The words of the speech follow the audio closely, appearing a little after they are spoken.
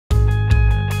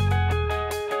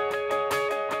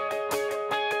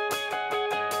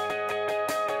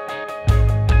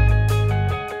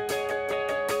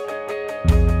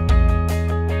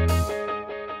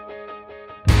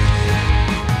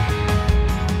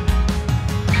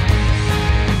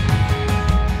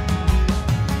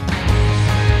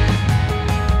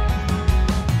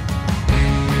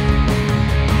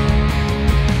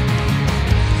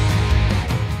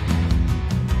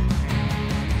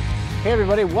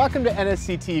everybody, welcome to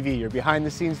NSCtv, your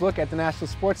behind-the-scenes look at the National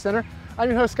Sports Center. I'm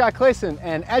your host, Scott Clayson,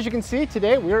 and as you can see,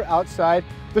 today we're outside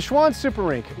the Schwann Super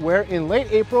Rink, where in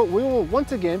late April we will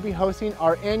once again be hosting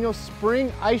our annual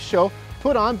Spring Ice Show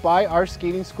put on by our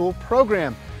skating school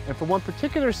program. And for one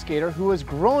particular skater who has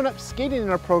grown up skating in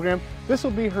our program, this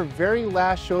will be her very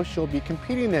last show she'll be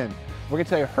competing in. We're going to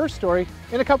tell you her story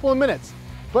in a couple of minutes.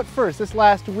 But first, this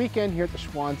last weekend here at the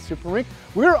Schwann Super Rink,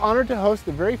 we were honored to host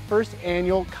the very first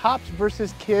annual Cops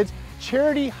vs. Kids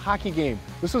charity hockey game.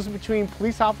 This was between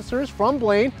police officers from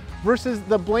Blaine versus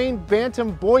the Blaine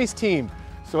Bantam Boys Team.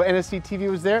 So NSCtv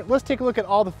was there. Let's take a look at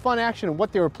all the fun action and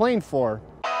what they were playing for.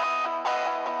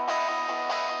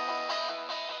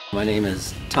 My name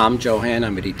is Tom Johan.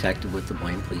 I'm a detective with the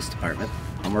Blaine Police Department.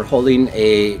 And we're holding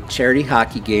a charity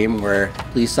hockey game where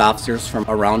police officers from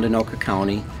around Anoka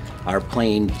County are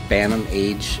playing Bantam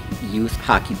age youth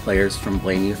hockey players from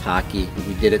Blaine Youth Hockey.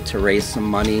 We did it to raise some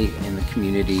money in the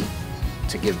community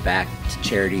to give back to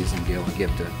charities and be able to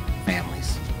give to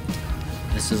families.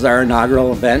 This is our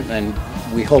inaugural event, and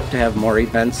we hope to have more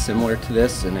events similar to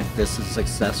this, and if this is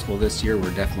successful this year,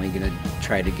 we're definitely going to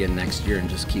try it again next year and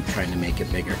just keep trying to make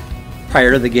it bigger.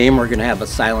 Prior to the game, we're going to have a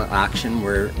silent auction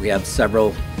where we have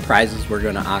several prizes we're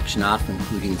going to auction off,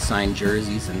 including signed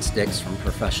jerseys and sticks from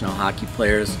professional hockey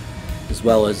players, as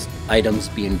well as items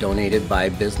being donated by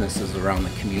businesses around the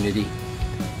community.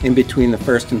 In between the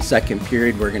first and second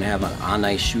period, we're going to have an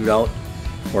on-ice shootout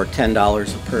for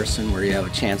 $10 a person, where you have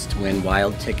a chance to win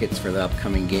wild tickets for the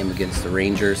upcoming game against the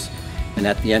Rangers. And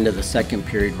at the end of the second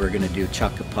period, we're going to do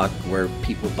chuck a puck, where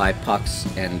people buy pucks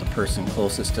and the person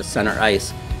closest to center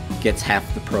ice gets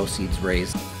half the proceeds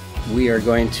raised. We are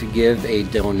going to give a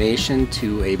donation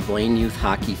to a Blaine Youth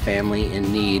Hockey family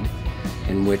in need,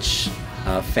 in which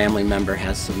a family member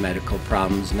has some medical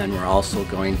problems, and then we're also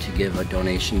going to give a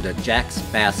donation to Jack's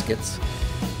Baskets,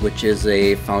 which is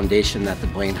a foundation that the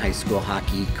Blaine High School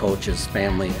hockey coach's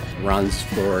family runs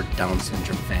for Down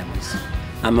syndrome families.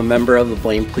 I'm a member of the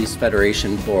Blaine Police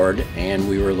Federation board, and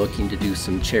we were looking to do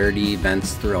some charity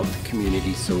events throughout the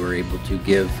community, so we're able to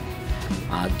give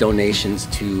donations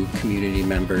to community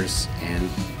members, and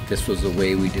this was a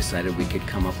way we decided we could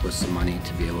come up with some money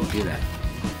to be able to do that.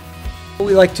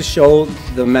 We like to show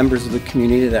the members of the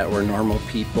community that we're normal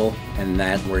people and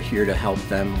that we're here to help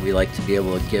them. We like to be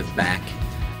able to give back.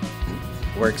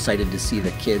 We're excited to see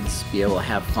the kids be able to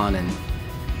have fun and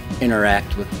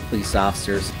interact with the police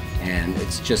officers, and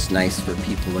it's just nice for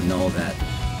people to know that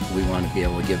we want to be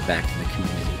able to give back to the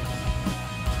community.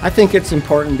 I think it's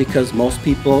important because most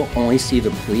people only see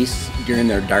the police during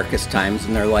their darkest times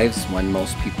in their lives, when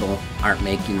most people aren't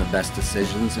making the best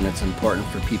decisions, and it's important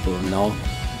for people to know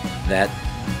that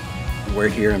we're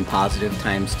here in positive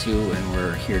times too, and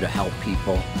we're here to help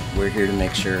people. We're here to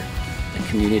make sure the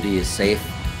community is safe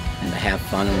and to have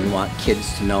fun, and we want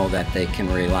kids to know that they can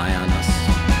rely on us.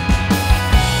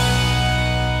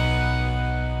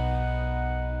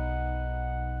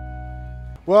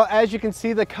 Well, as you can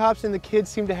see, the cops and the kids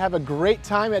seem to have a great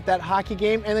time at that hockey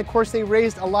game, and of course they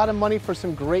raised a lot of money for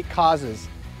some great causes.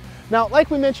 Now,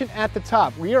 like we mentioned at the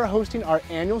top, we are hosting our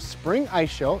annual Spring Ice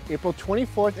Show, April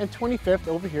 24th and 25th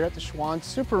over here at the Schwann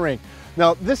Super Rink.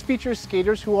 Now, this features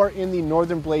skaters who are in the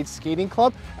Northern Blades Skating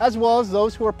Club, as well as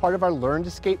those who are part of our Learn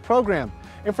to Skate program.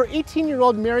 And for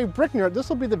 18-year-old Mary Brickner, this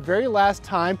will be the very last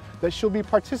time that she'll be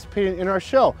participating in our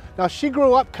show. Now, she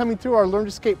grew up coming through our Learn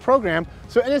to Skate program,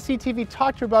 so NSCtv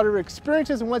talked to her about her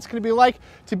experiences and what it's going to be like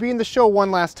to be in the show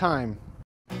one last time.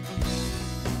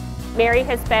 Mary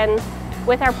has been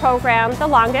with our program the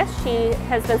longest. She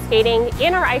has been skating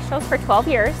in our ice shows for 12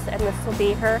 years, and this will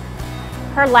be her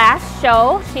last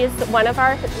show. She's one of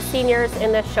our seniors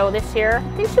in this show this year.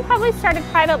 I think she probably started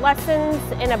private lessons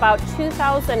in about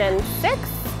 2006,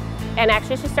 and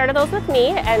actually she started those with me,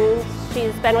 and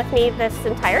she's been with me this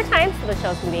entire time, so the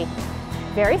show's gonna be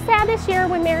very sad this year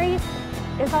when Mary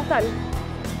is all done.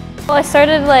 Well, I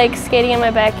started skating in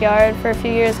my backyard for a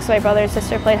few years because my brother and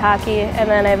sister played hockey, and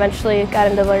then I eventually got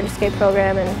into the Learn to Skate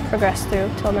program and progressed through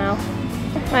till now.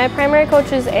 My primary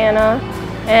coach is Anna,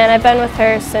 and I've been with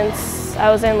her since I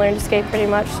was in Learn to Skate pretty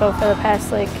much, so for the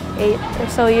past 8 or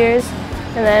so years.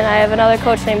 And then I have another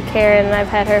coach named Karen, and I've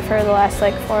had her for the last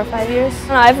 4 or 5 years.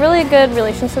 I have really good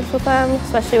relationships with them,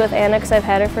 especially with Anna because I've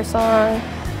had her for so long,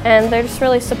 and they're just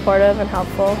really supportive and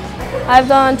helpful. I've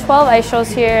done 12 ice shows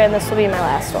here, and this will be my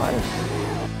last one.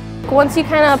 Once you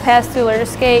kind of pass through Learn to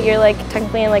Skate, you're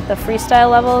technically in the freestyle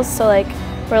levels, so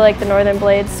we're the Northern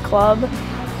Blades club.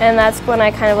 And that's when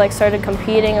I kind of started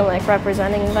competing and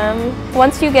representing them.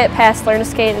 Once you get past Learn to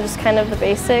Skate and just kind of the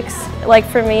basics,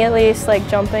 for me at least,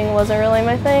 jumping wasn't really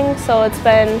my thing, so it's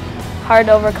been hard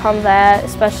to overcome that,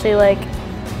 especially like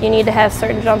you need to have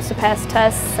certain jumps to pass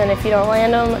tests, and if you don't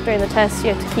land them during the test,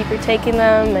 you have to keep retaking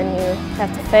them and you have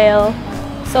to fail.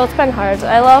 So it's been hard.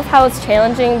 I love how it's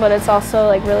challenging, but it's also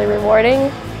like really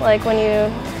rewarding. Like when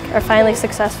you are finally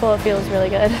successful, it feels really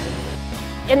good.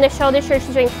 In the show this year,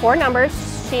 she's doing 4 numbers.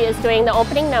 She is doing the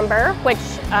opening number, which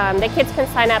the kids can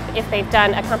sign up if they've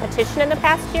done a competition in the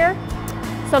past year.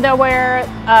 So they'll wear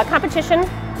a competition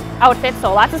outfit,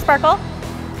 so lots of sparkle,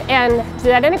 and do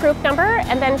that in a group number,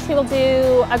 and then she will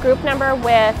do a group number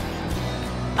with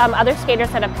other skaters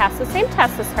that have passed the same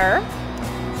test as her.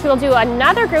 She will do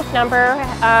another group number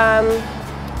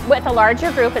with a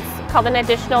larger group. It's called an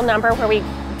additional number, where we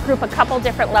group a couple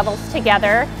different levels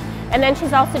together. And then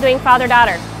she's also doing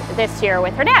father-daughter this year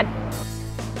with her dad.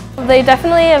 They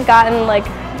definitely have gotten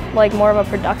like more of a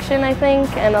production, I think,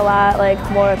 and a lot like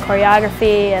more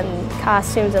choreography and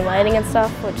costumes and lighting and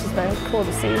stuff, which has been cool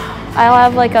to see. I'll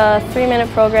have like a 3-minute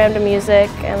program to music,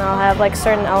 and I'll have like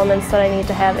certain elements that I need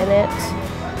to have in it,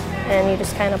 and you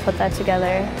just kind of put that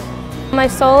together. My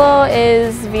solo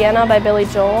is Vienna by Billy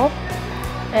Joel,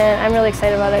 and I'm really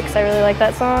excited about it because I really like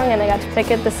that song and I got to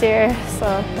pick it this year, so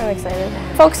I'm excited.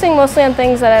 Focusing mostly on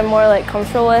things that I'm more like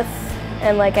comfortable with,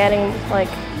 and like adding like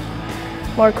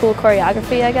more cool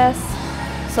choreography, I guess,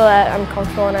 so that I'm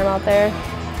comfortable when I'm out there.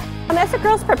 As the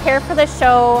girls prepare for the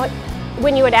show,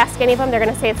 when you would ask any of them, they're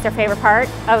going to say it's their favorite part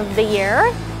of the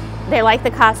year. They like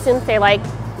the costumes, they like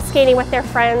skating with their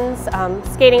friends.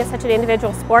 Skating is such an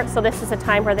individual sport, so this is a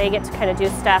time where they get to kind of do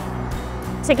stuff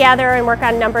together and work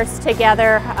on numbers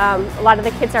together. A lot of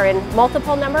the kids are in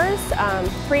multiple numbers,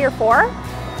 3 or 4,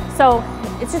 so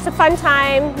it's just a fun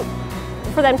time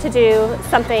for them to do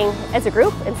something as a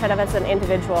group instead of as an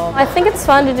individual. I think it's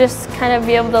fun to just kind of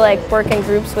be able to like work in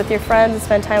groups with your friends and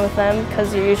spend time with them,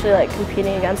 because you're usually like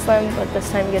competing against them, but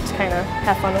this time you get to kind of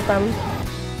have fun with them.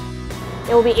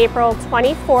 It will be April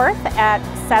 24th at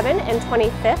 7 and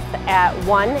 25th at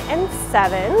 1 and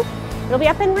 7. It'll be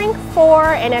up in Rink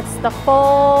 4, and it's the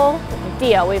full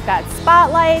deal. We've got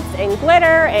spotlights and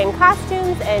glitter and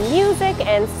costumes and music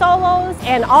and solos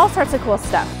and all sorts of cool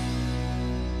stuff.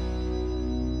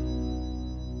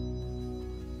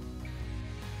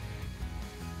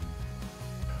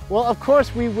 Well, of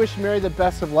course, we wish Mary the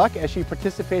best of luck as she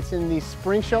participates in the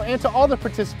spring show, and to all the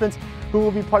participants who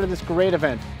will be part of this great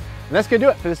event. And that's going to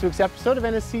do it for this week's episode of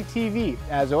NSCtv.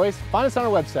 As always, find us on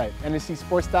our website,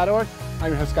 nscsports.org. I'm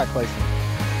your host, Scott Clayson.